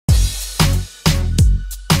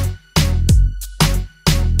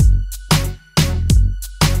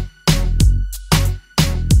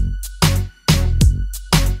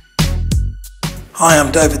Hi,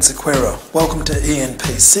 I'm David Sequeira. Welcome to ENP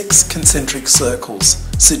 6 Concentric Circles.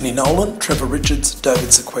 Sidney Nolan, Trevor Richards, David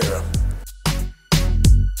Sequeira.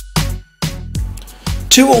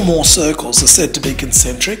 Two or more circles are said to be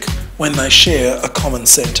concentric when they share a common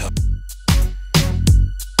centre.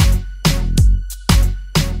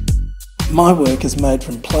 My work is made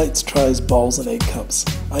from plates, trays, bowls and egg cups.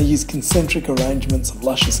 I use concentric arrangements of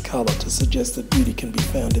luscious colour to suggest that beauty can be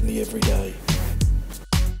found in the everyday.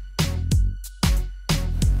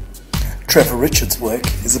 Trevor Richards' work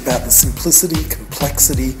is about the simplicity,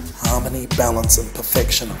 complexity, harmony, balance and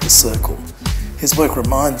perfection of the circle. His work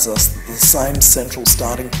reminds us that the same central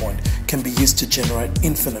starting point can be used to generate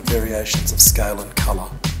infinite variations of scale and colour.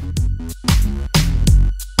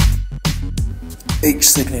 Each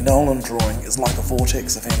Sidney Nolan drawing is like a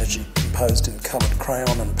vortex of energy composed in coloured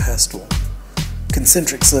crayon and pastel.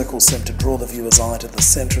 Concentric circles seem to draw the viewer's eye to the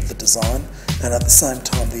centre of the design, and at the same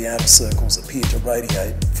time the outer circles appear to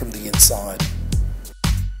radiate from the inside.